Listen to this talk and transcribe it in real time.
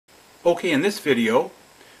Okay, in this video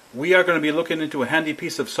we are going to be looking into a handy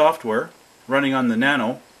piece of software running on the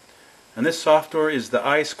Nano, and this software is the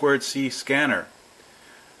I2C Scanner.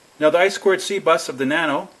 Now the I2C bus of the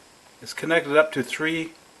Nano is connected up to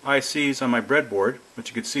 3 ICs on my breadboard, which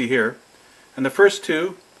you can see here, and the first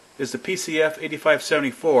two is the PCF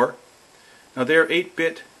 8574. Now they're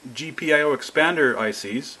 8-bit GPIO expander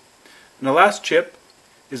ICs, and the last chip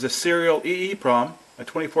is a serial EEPROM, a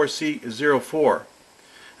 24C04.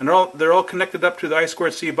 And they're all connected up to the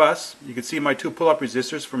I2C bus. You can see my 2 pull-up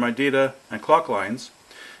resistors for my data and clock lines.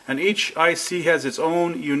 And each IC has its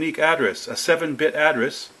own unique address, a 7-bit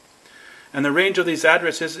address. And the range of these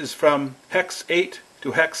addresses is from hex 8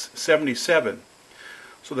 to hex 77.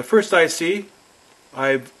 So the first IC,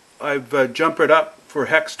 I've jumpered up for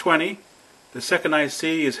hex 20. The second IC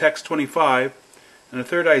is hex 25. And the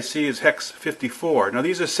third IC is hex 54. Now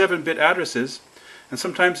these are 7-bit addresses, and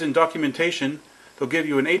sometimes in documentation they'll give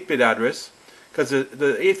you an 8-bit address, because the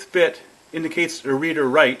 8th bit indicates a read or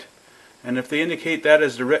write, and if they indicate that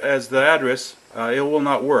as the address, it will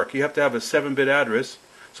not work. You have to have a 7-bit address.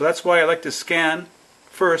 So that's why I like to scan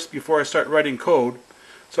first before I start writing code.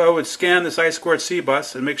 So I would scan this I2C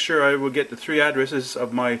bus and make sure I would get the 3 addresses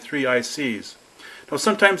of my 3 ICs. Now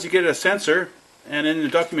sometimes you get a sensor, and in the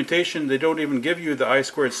documentation they don't even give you the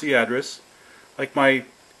I2C address, like my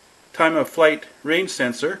time of flight range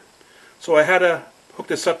sensor. So I had to hook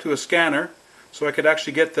this up to a scanner so I could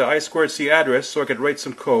actually get the I2C address so I could write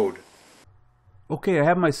some code. Okay, I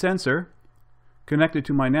have my sensor connected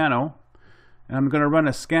to my Nano, and I'm going to run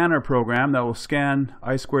a scanner program that will scan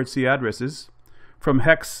I2C addresses from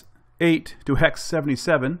hex 8 to hex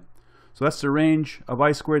 77. So that's the range of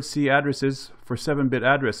I2C addresses for 7-bit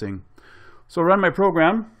addressing. So I'll run my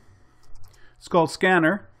program. It's called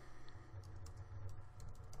Scanner.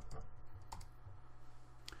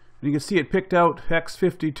 And you can see it picked out hex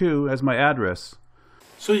 52 as my address.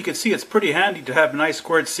 So you can see it's pretty handy to have an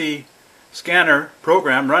I2C scanner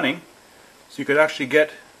program running, so you could actually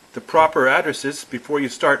get the proper addresses before you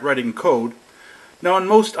start writing code. Now on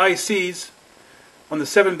most ICs, on the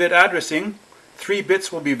 7-bit addressing, 3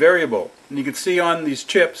 bits will be variable. And you can see on these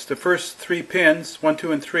chips, the first 3 pins, 1,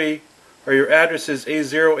 2, and 3, are your addresses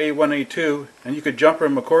A0, A1, A2, and you could jumper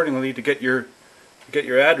them accordingly to get your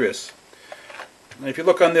address. Now if you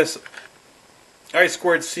look on this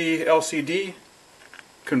I2C LCD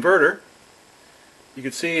converter, you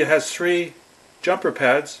can see it has 3 jumper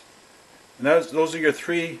pads, and those are your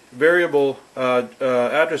 3 variable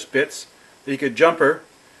address bits that you could jumper,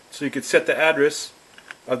 so you could set the address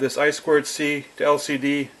of this I2C to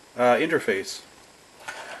LCD interface.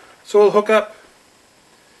 So we'll hook up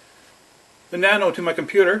the Nano to my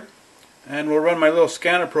computer, and we'll run my little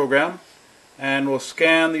scanner program, and we'll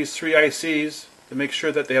scan these 3 ICs to make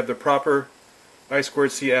sure that they have the proper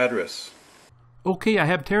I2C address. Okay, I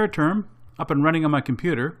have TerraTerm up and running on my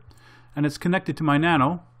computer, and it's connected to my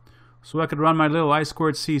Nano, so I could run my little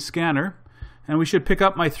I2C scanner, and we should pick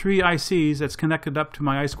up my 3 ICs that's connected up to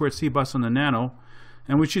my I2C bus on the Nano,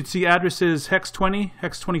 and we should see addresses hex 20,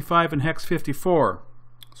 hex 25, and hex 54.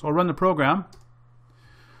 So I'll run the program.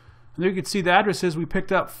 And there you can see the addresses. We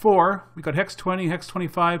picked up 4. We got hex 20, hex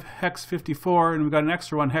 25, hex 54, and we got an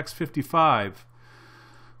extra one, hex 55.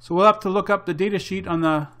 So we'll have to look up the data sheet on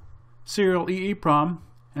the serial EEPROM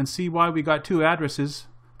and see why we got 2 addresses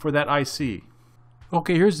for that IC.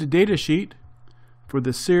 Okay, here's the data sheet for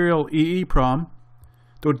the serial EEPROM,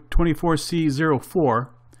 the 24C04.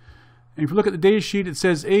 And if you look at the data sheet, it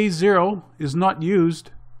says A0 is not used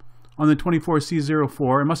on the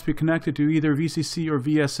 24C04. It must be connected to either VCC or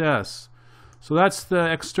VSS. So that's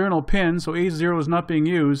the external pin, so A0 is not being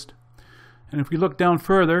used. And if we look down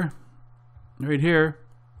further, right here,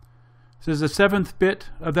 it says the 7th bit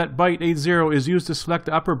of that byte A0 is used to select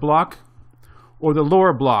the upper block or the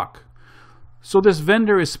lower block. So this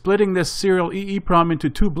vendor is splitting this serial EEPROM into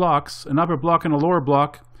 2 blocks, an upper block and a lower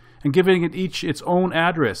block, and giving it each its own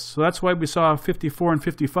address. So that's why we saw 54 and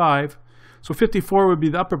 55. So 54 would be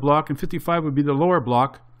the upper block and 55 would be the lower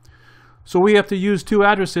block. So we have to use 2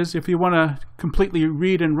 addresses if you want to completely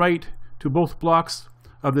read and write to both blocks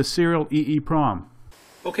of the serial EEPROM.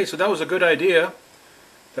 Okay, so that was a good idea,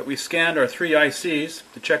 that we scanned our 3 ICs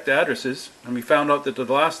to check the addresses, and we found out that the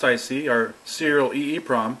last IC, our serial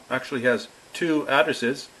EEPROM, actually has 2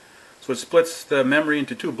 addresses. So it splits the memory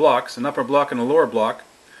into 2 blocks, an upper block and a lower block.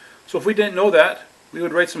 So if we didn't know that, we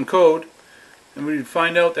would write some code, and we'd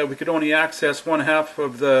find out that we could only access 1/2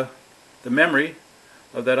 of the memory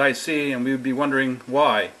of that IC, and we would be wondering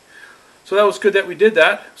why. So that was good that we did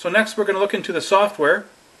that. So next we're going to look into the software,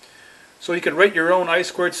 so you could write your own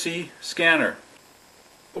I2C scanner.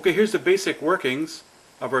 Okay, here's the basic workings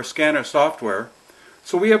of our scanner software.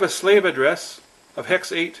 So we have a slave address of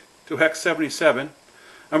hex 8 to hex 77,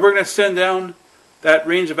 and we're going to send down that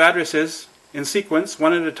range of addresses in sequence,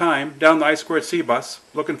 one at a time, down the I2C bus,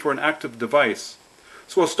 looking for an active device.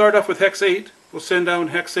 So we'll start off with hex 8. We'll send down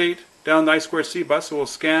hex 8 down the I2C bus, so we'll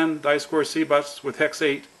scan the I2C bus with hex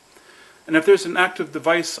 8. And if there's an active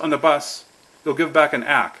device on the bus, they'll give back an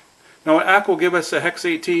ACK. Now an ACK will give us a hex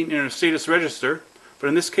 18 in our status register, but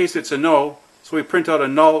in this case it's a no, so we print out a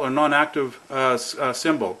null or non-active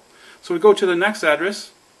symbol. So we go to the next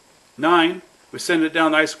address, 9, we send it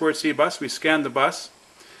down the I2C bus, we scan the bus,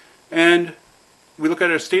 and we look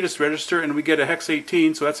at our status register and we get a hex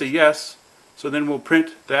 18, so that's a yes, so then we'll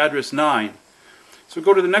print the address 9. So we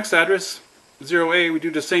go to the next address, 0A, we do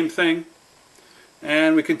the same thing,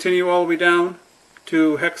 and we continue all the way down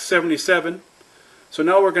to hex 77. So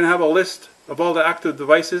now we're going to have a list of all the active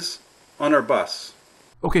devices on our bus.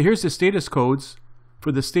 Okay, here's the status codes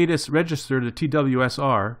for the status register, the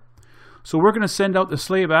TWSR. So we're going to send out the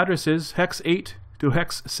slave addresses hex 8 to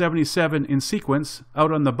hex 77 in sequence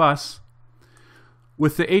out on the bus,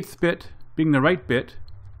 with the 8th bit being the right bit.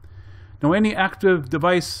 Now any active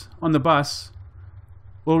device on the bus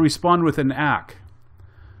will respond with an ACK.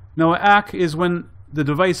 Now an ACK is when the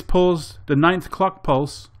device pulls the 9th clock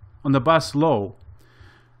pulse on the bus low.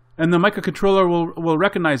 And the microcontroller will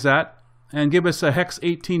recognize that and give us a hex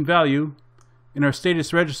 18 value in our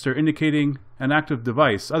status register indicating an active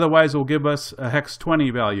device. Otherwise it will give us a hex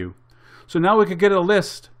 20 value. So now we can get a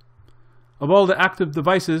list of all the active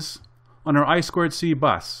devices on our I2C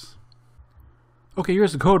bus. Okay,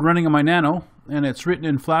 here's the code running on my Nano, and it's written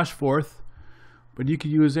in FlashForth, but you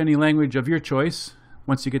can use any language of your choice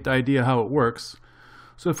once you get the idea how it works.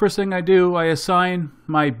 So the first thing I do, I assign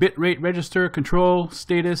my bit rate register, control,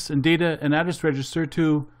 status, and data and address register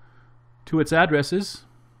to its addresses,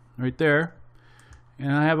 right there.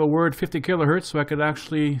 And I have a word 50 kilohertz, so I could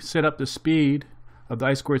actually set up the speed of the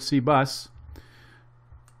I2C bus.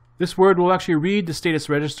 This word will actually read the status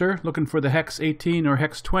register, looking for the hex 18 or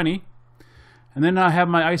hex 20. And then I have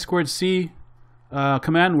my I2C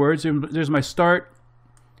command words. There's my start,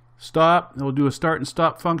 stop. It'll do a start and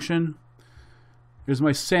stop function. There's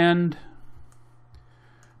my send.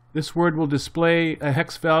 This word will display a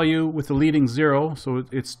hex value with the leading 0, so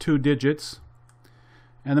it's 2 digits.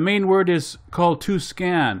 And the main word is called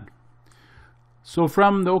I2Scan. So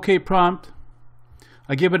from the OK prompt,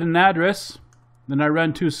 I give it an address, then I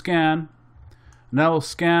run I2Scan, and that will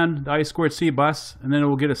scan the I2C bus, and then it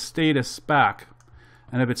will get a status back.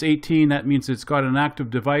 And if it's 18, that means it's got an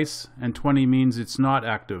active device, and 20 means it's not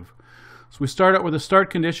active. So we start out with a start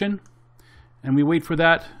condition, and we wait for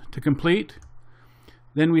that to complete.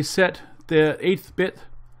 Then we set the 8th bit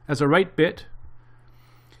as a write bit,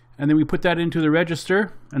 and then we put that into the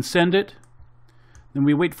register and send it. Then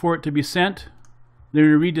we wait for it to be sent. Then we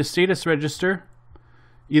read the status register.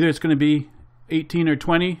 Either it's going to be 18 or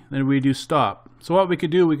 20, then we do stop. So what we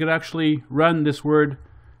could do, we could actually run this word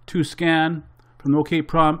I2Scan from the OK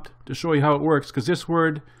prompt to show you how it works, because this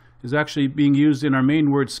word is actually being used in our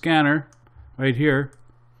main word scanner right here.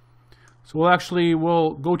 So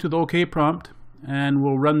we'll go to the OK prompt and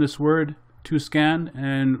we'll run this word I2Scan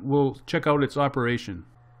and we'll check out its operation.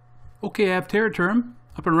 Okay, I have TerraTerm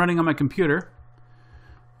up and running on my computer,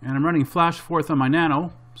 and I'm running FlashForth on my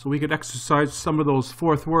Nano, so we could exercise some of those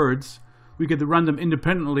fourth words. We could run them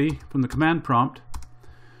independently from the command prompt.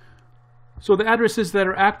 So the addresses that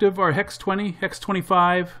are active are hex 20, hex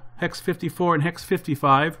 25, hex 54, and hex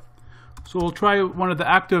 55. So we'll try one of the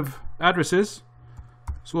active addresses.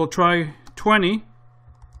 So we'll try 20.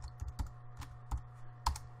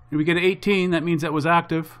 If we get 18, that means that was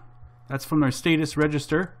active. That's from our status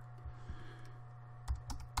register.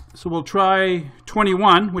 So we'll try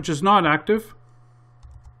 21, which is not active.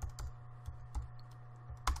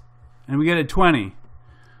 And we get a 20.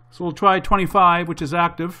 So we'll try 25, which is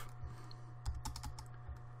active.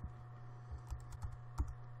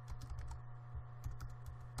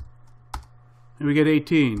 And we get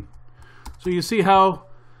 18. So you see how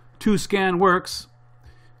I2Scan works.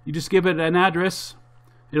 You just give it an address.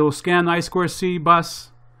 It will scan the I2C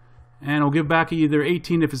bus, and it'll give back either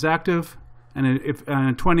 18 if it's active,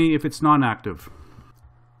 and 20 if it's non-active.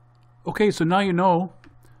 Okay, so now you know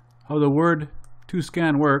how the word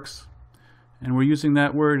I2Scan works, and we're using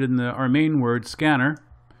that word in our main word scanner.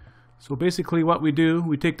 So basically what we do,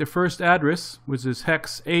 we take the first address, which is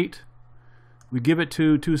hex 8, we give it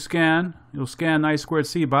to I2Scan. It'll scan the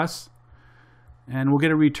I2C bus, and we'll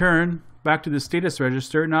get a return back to the status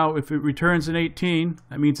register. Now if it returns an 18,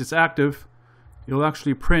 that means it's active. It'll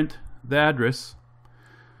actually print the address.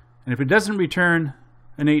 And if it doesn't return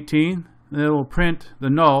an 18, and it will print the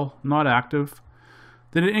null, not active.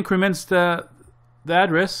 Then it increments the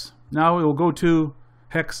address. Now it will go to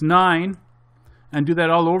hex 9 and do that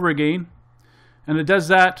all over again. And it does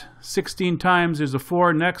that 16 times. There's a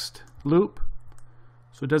for next loop.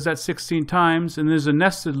 So it does that 16 times, and there's a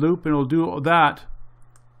nested loop, and it'll do that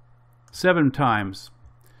 7 times.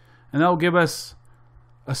 And that will give us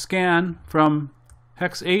a scan from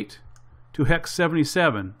hex 8 to hex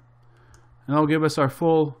 77. And that'll give us our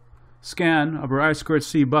full scan of our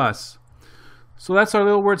I2C bus. So that's our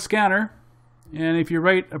little word scanner. And if you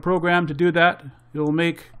write a program to do that, it will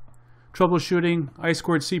make troubleshooting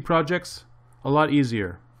I2C projects a lot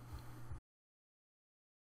easier.